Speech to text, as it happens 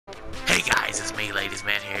me, ladies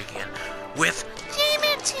man, here again with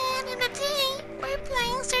JNet, and today we're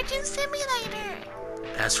playing Surgeon Simulator.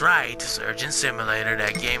 That's right, Surgeon Simulator,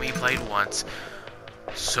 that game he played once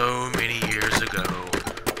so many years ago.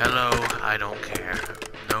 Hello, I don't care.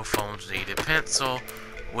 No phones needed. Pencil,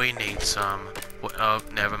 we need some. Oh,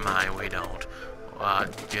 never mind, we don't.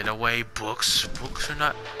 Get away, books. Books are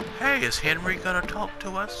not... Hey, is Henry gonna talk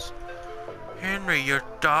to us? Henry, your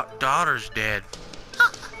daughter's dead.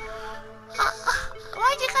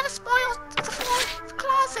 Why you gotta spoil the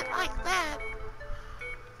closet like that?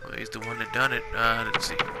 Well, he's the one that done it. Let's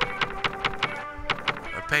see.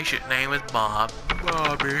 Our patient name is Bob.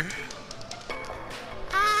 Bobby.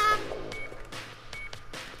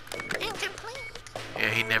 Incomplete. Yeah,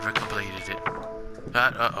 he never completed it.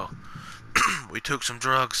 Uh-oh. We took some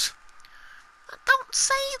drugs. Don't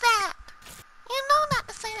say that. You know not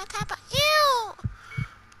to say that type of ew.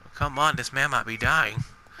 Come on, this man might be dying.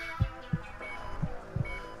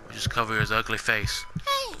 We'll just cover his ugly face.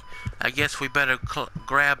 Hey. I guess we better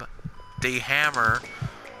grab the hammer.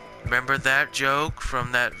 Remember that joke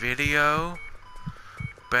from that video?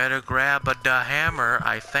 Better grab the hammer.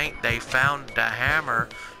 I think they found the hammer.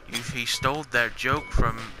 He stole that joke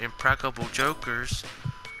from Impractical Jokers,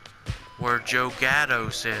 where Joe Gatto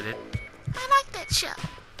said it. I like that show.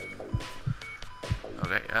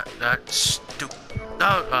 Okay, that's stupid.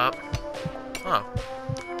 Oh, well,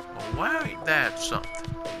 why ain't that something?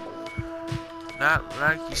 Not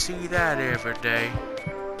like you see that every day.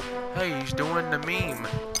 Hey, he's doing the meme.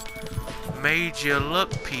 Made you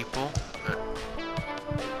look, people.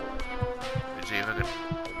 Let's see if I can...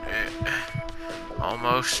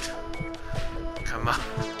 almost. Come on.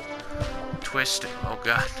 Twist it. Oh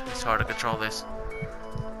god, it's hard to control this.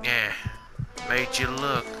 Yeah. Made you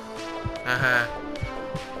look.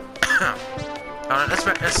 Alright,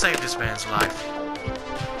 let's save this man's life.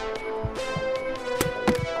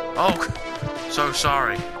 Oh, so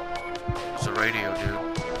sorry. It's a radio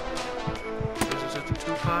dude. Is it the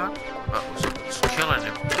Tupac? Oh, it's killing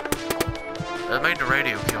him. That made the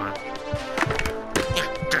radio kill him.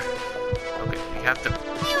 Okay, we have to...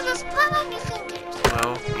 You just put on your fingers.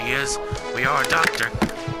 Well, he is. We are a doctor.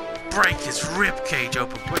 Break his rib cage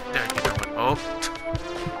open. Put that, you know what? Oh.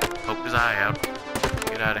 Poke his eye out.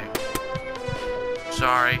 Get out of here.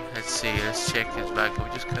 Sorry. Let's see. Let's check his back. Can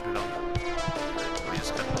we just cut it off? We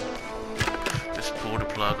just cut it off. Just pull the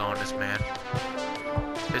plug on this man.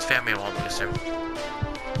 His family won't miss him.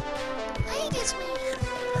 Ladies, man.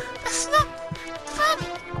 That's not funny.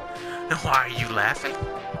 Why are you laughing?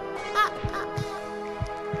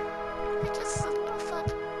 It's just a little fun.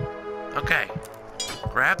 Okay.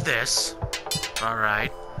 Grab this.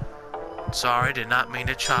 Alright. Sorry, did not mean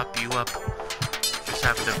to chop you up. Just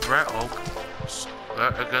have to grab... Oh.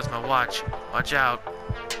 There goes my watch. Watch out.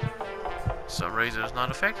 For some reason it's not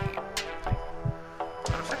affecting it.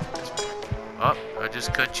 Not affecting this one. Oh, I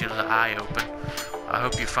just cut your eye open. I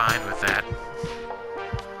hope you're fine with that.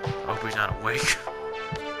 I hope he's not awake.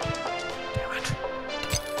 Damn it.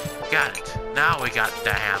 Got it. Now we got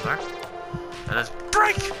the hammer. Now let's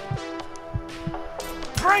break!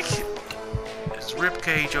 Break his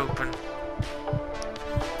ribcage open.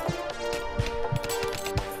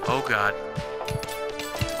 Oh god.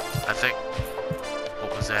 I think...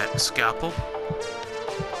 What was that? Scalpel?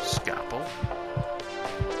 Scalpel.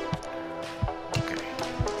 Okay.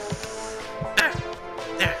 There!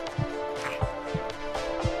 There!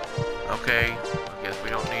 Okay. I guess we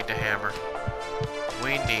don't need the hammer.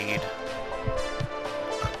 We need...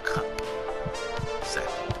 a cup. What's that?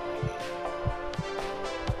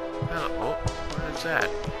 Oh, what is that?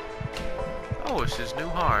 Oh, it's his new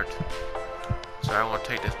heart. Sorry, I want to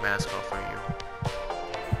take this mask off for you.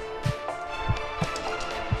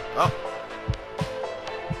 Oh!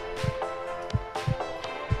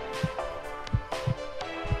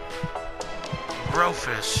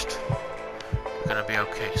 Brofist. You're gonna be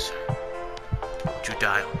okay, sir. Don't you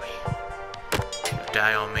die on me. If you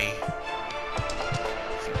die on me.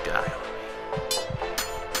 If you die on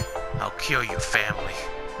me. I'll kill your family.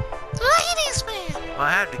 Ladies, man. Well,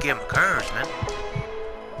 I had to give him encouragement.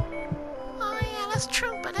 Oh, yeah, that's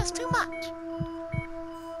true, but that's too much.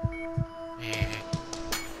 Yeah.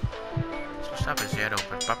 So stop his head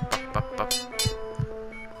open. Bop, bop, bop, bop.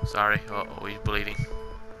 Sorry. Uh-oh, he's bleeding.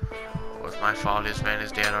 Well, it's my fault. This man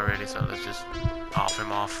is dead already, so let's just off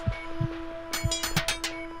him off.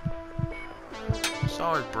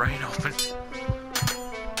 Saw his brain open.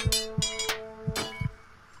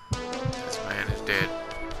 This man is dead.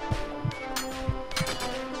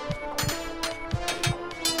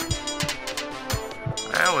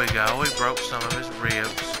 There we go. We broke some of his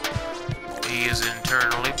ribs. He is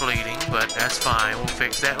internally bleeding, but but that's fine. We'll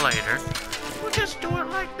fix that later. We'll just do it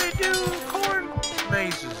like they do corn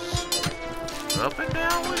mazes. Up and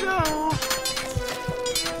down we go.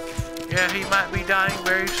 Yeah, he might be dying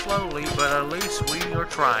very slowly, but at least we are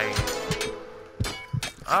trying.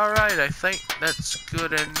 Alright, I think that's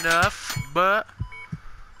good enough, but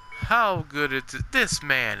how good is it? This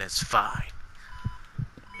man is fine.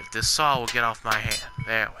 If this saw will get off my hand.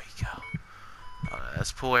 There we go.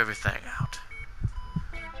 Let's pull everything out.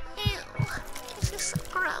 Ew, this is so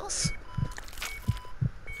gross.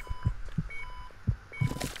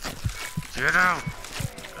 Get out!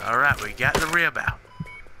 Alright, we got the rib out.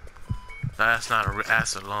 That's not a rib,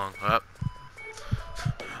 that's a lung. Up.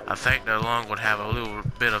 I think the lung would have a little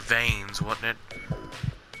bit of veins, wouldn't it? We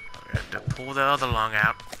have to pull the other lung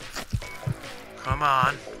out. Come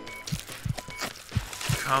on.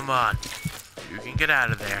 Come on. You can get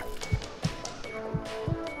out of there.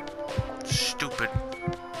 Stupid.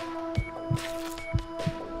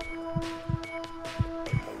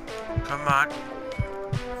 Come on.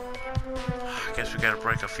 I guess we gotta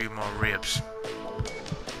break a few more ribs.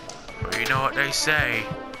 Well, you know what they say.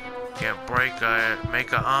 Can't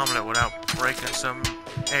make an omelet without breaking some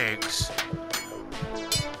eggs.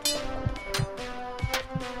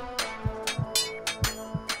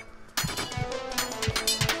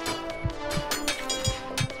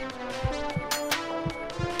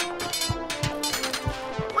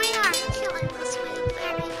 We are killing this man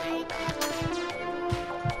very, very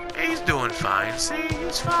badly. He's doing fine. See,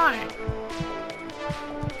 he's fine.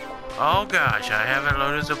 Oh gosh, I haven't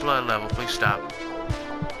loaded the blood level. Please stop.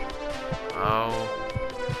 Oh.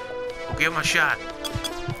 We'll give him a shot.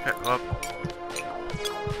 Here, up.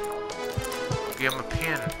 Give him a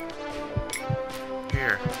pin.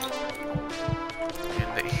 Here.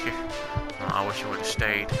 Here. Oh, I wish he would have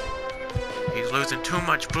stayed. He's losing too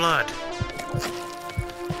much blood.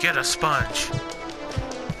 Get a sponge.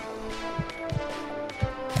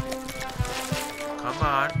 Come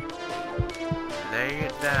on. Lay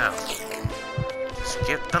it down. Just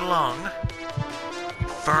get the lung.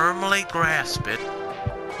 Firmly grasp it.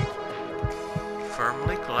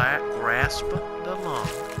 Firmly grasp the lung.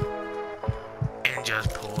 And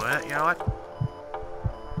just pull it. You know what?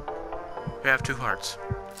 We have 2 hearts.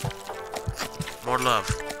 More love.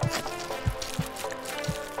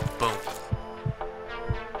 Boom.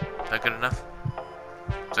 Is that good enough?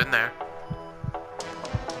 It's in there.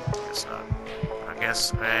 Guess not. I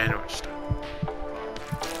guess. And we're just done.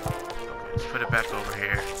 Okay, let's put it back over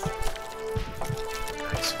here.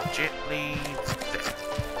 Nice and gently. There.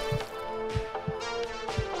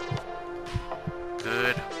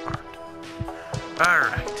 Good heart.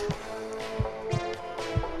 Alright.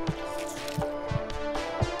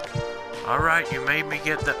 Alright, you made me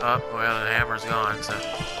get the up. Well, the hammer's gone, so.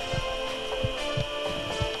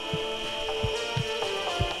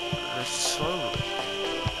 Just slowly.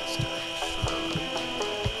 This time, slowly.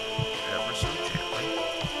 Ever so gently.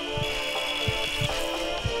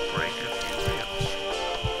 Break a few ribs.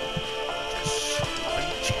 Just slowly,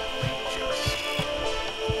 gently, just.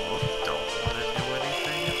 Oh, don't want to do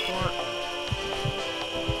anything important.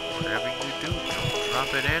 Whatever you do, don't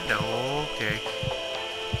drop it in. Okay.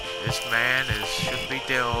 This man should be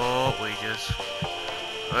dead. Oh,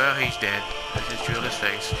 well, he's dead. Let's just drill his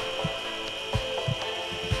face.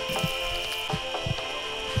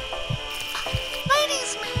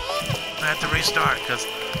 Ladies, man. I have to restart because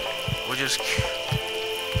we're just.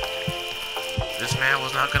 This man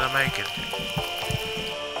was not gonna make it.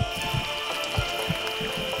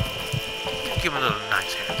 Give him a little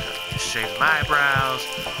nice haircut. Just shave my eyebrows.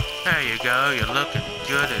 There you go. You're looking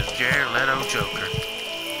good as Jared Leto Joker.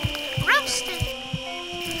 Roasted.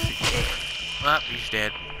 Oh, he's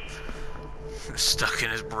dead. Stuck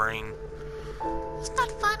in his brain. It's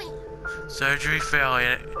not funny. Surgery failed,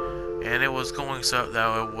 and it was going so,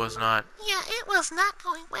 though it was not. Yeah, it was not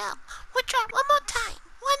going well. We'll try one more time.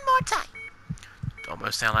 One more time.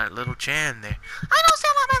 Almost sound like little Chan there. I don't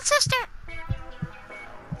sound like my sister.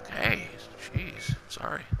 Okay, jeez,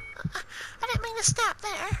 sorry. I didn't mean to stop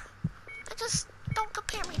there. I just don't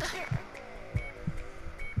compare me to her.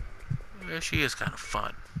 Yeah, she is kind of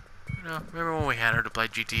fun. You know, remember when we had her to play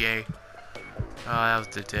GTA? Oh, that was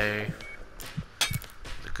the day. It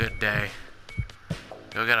was a good day.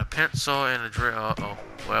 We got a pencil and a drill. Uh-oh.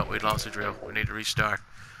 Well, we lost the drill. We need to restart.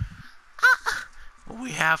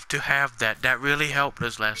 We have to have that. That really helped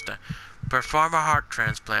us last time. Perform a heart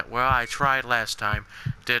transplant. Well, I tried last time.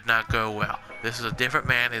 Did not go well. This is a different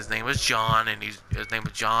man. His name was John, and his name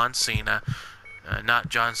was John Cena. Not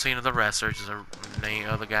John Cena the wrestler, just a name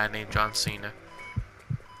of the guy named John Cena.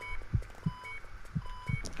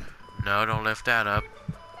 No, don't lift that up.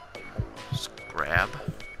 grab.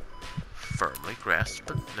 Firmly grasp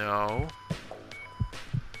it. No.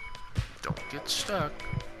 Don't get stuck.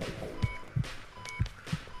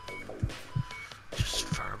 Just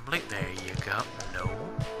firmly. There you go. No.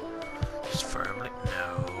 Just firmly.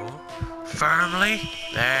 No. Firmly.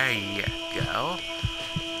 There you go.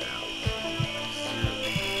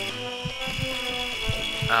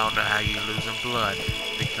 I don't know how you're losing blood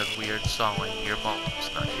because we are sawing your bones,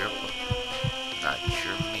 not your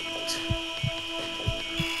meat.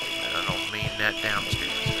 And I don't mean that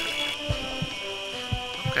downstairs.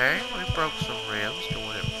 Okay, we broke some ribs,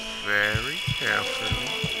 doing it very carefully.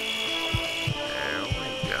 There we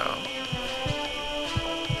go.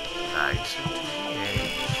 Nice and to the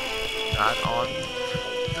edge.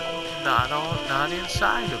 Not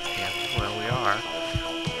inside of him. Well, we are.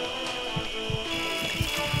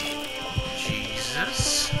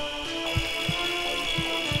 Jesus.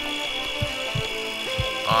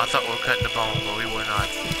 Oh, I thought we were cutting the bone, but we were not.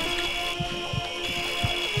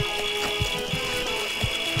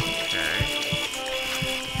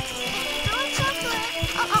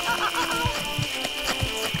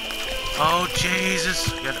 Oh,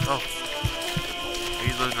 Jesus. Oh.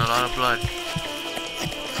 He's losing a lot of blood.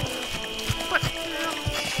 What?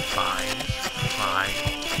 Fine. Fine.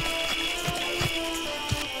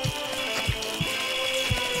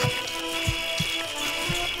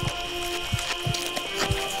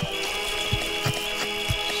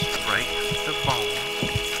 Break the bone.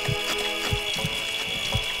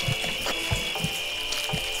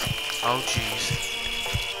 Oh, jeez.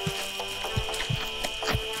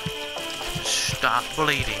 Stop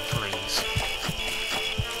bleeding, please.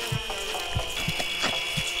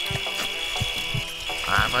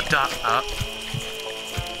 I'm a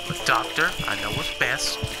doctor. I know what's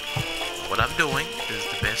best. What I'm doing is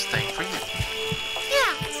the best thing for you.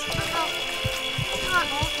 Yes.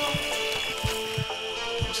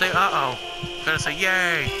 Say uh-oh. Gotta say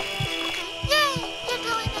yay. Okay, yay, you're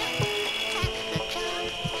doing it. Good job.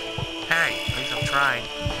 Hey, at least I'm trying.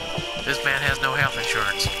 This man has no health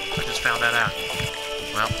insurance. I just found that out.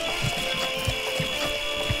 Well.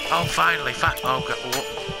 Oh, finally. Oh, God.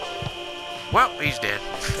 Well, he's dead.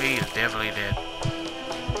 He is definitely dead.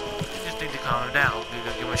 You just need to calm him down.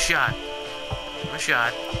 Give him a shot. Give him a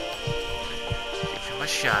shot. Give him a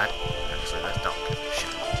shot. Actually, let's don't give him a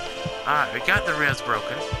shot. Alright, we got the ribs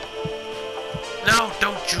broken. No,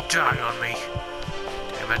 don't you die on me.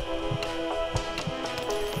 Damn it.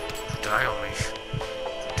 Die on me.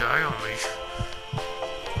 Die on me.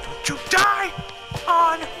 Don't you die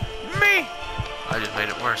on me! I just made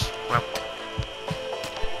it worse. Well,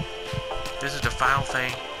 this is the final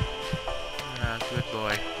thing. Good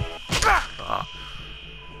boy.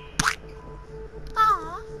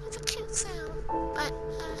 Aw, it's a cute sound, but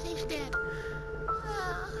he's dead.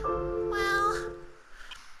 Well,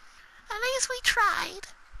 at least we tried.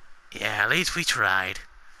 Yeah, at least we tried.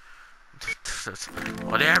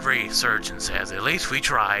 What every surgeon says, at least we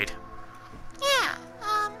tried. Yeah,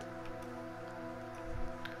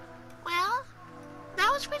 well,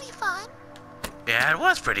 that was pretty fun. Yeah, it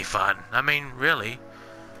was pretty fun. I mean, really.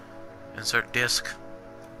 Insert disc.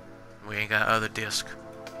 We ain't got other disc.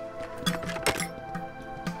 But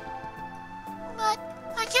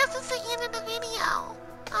I guess it's the end of the video.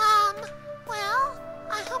 Well,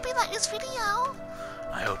 I hope you like this video.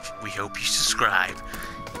 We hope you subscribe.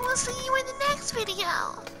 And we'll see you in the next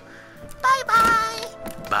video. Bye-bye.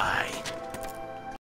 Bye.